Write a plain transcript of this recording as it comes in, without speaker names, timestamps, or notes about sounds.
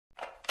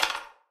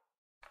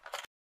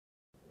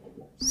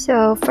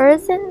So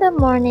first in the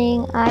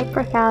morning, I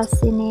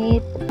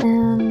procrastinate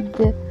and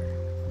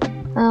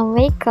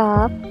wake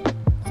up,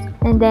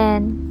 and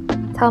then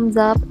thumbs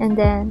up, and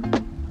then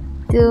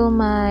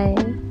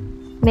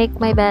make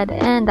my bed,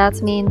 and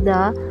that's me in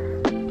the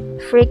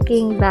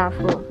freaking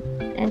bathroom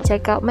and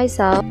check out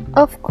myself.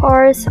 Of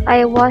course,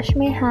 I wash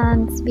my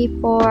hands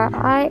before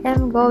I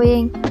am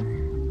going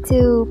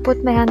to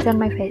put my hands on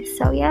my face.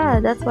 So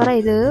yeah, that's what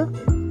I do.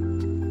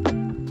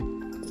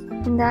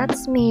 And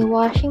that's me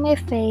washing my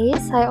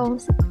face. I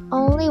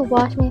only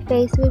wash my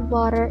face with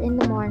water in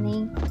the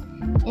morning,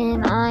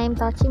 and I'm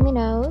touching my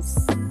nose.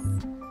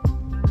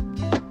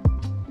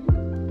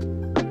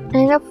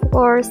 And of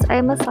course, I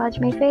massage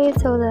my face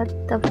so that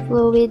the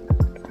fluid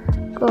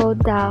go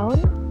down.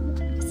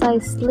 So I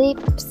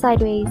sleep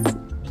sideways.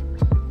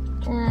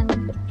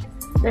 And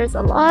there's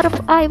a lot of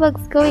eye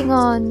bugs going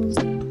on.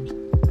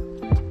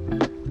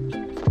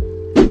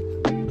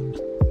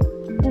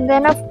 And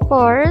then of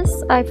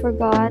course, I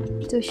forgot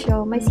to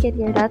show my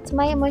skincare. That's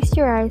my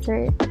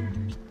moisturizer.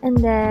 And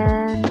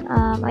then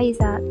I use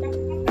that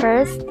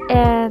first,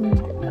 and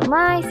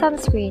my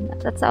sunscreen.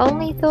 That's the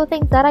only two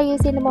things that I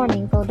use in the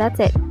morning. So that's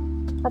it.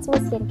 That's my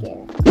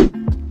skincare.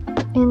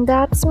 And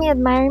that's me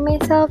admiring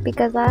myself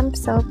because I'm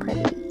so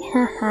pretty.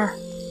 Haha.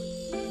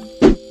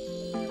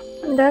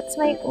 That's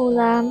my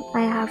ulam.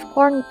 I have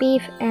corned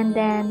beef, and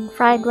then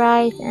fried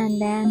rice,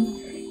 and then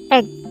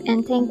egg.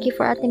 And thank you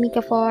for Ate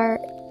Mika for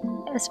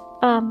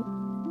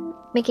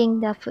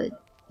making the food.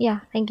 Yeah,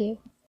 thank you.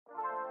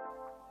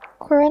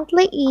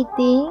 Currently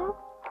eating.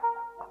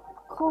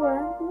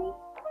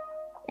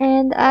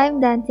 And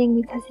I'm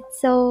dancing because it's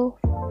so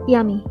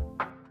yummy.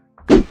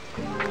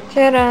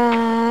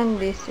 Charan,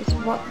 this is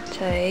what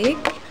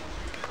take.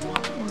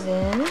 And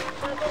then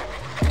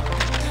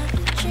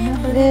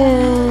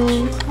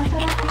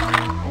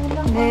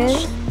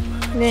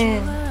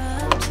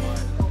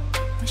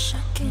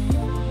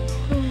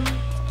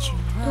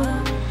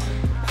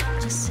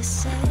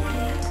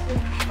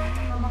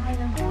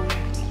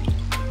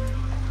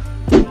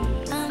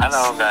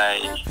Hello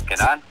guys,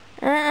 Kanan?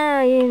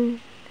 yun.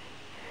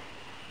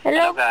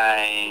 Hello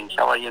guys,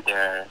 how are you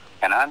there?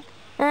 Kanan?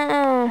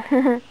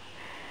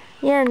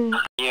 Yan.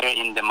 Here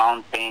in the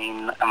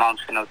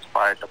mountainous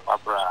part of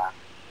Abra.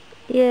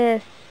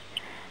 Yes.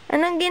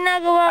 Anong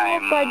ginagawa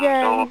mo pa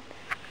dyan?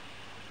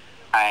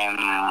 I'm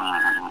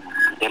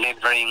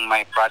delivering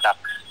my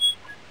products.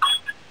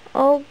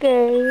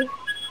 Okay.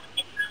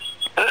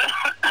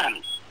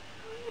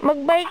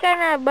 Mag-bye ka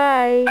na,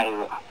 bye.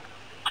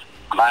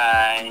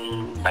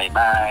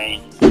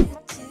 Bye.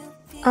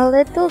 A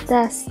little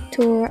desk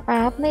tour.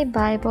 I have my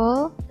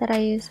Bible that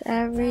I use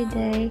every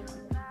day,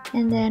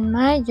 and then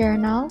my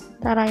journal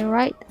that I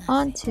write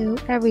onto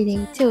every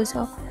day too.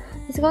 So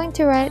it's going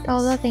to write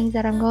all the things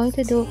that I'm going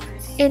to do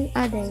in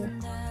a day.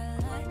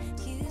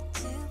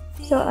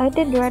 So I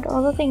did write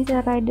all the things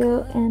that I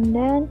do, and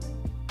then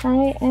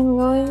I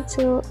am going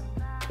to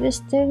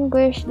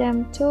distinguish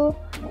them to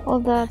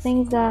all the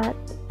things that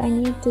I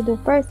need to do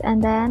first,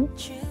 and then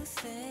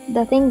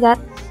the things that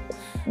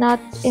not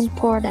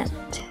important.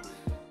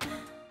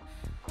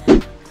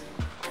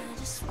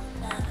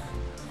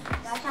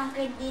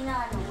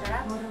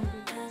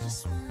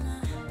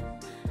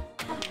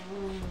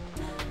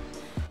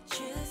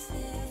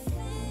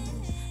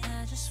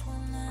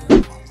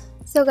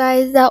 So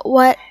guys, that's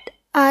what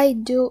I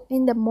do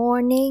in the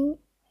morning,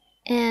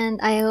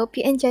 and I hope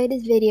you enjoyed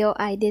this video.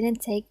 I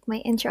didn't take my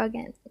intro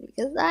again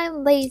because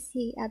I'm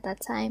lazy at that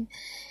time.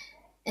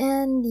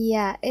 And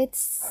yeah,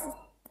 it's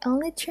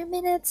only 3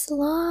 minutes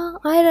long.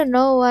 I don't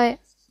know why,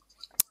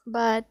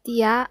 but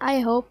yeah,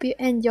 I hope you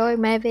enjoy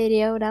my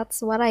video.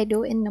 That's what I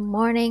do in the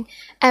morning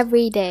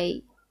every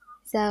day.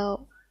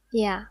 So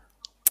yeah,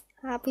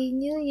 Happy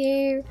New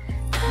Year.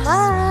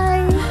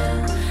 Bye.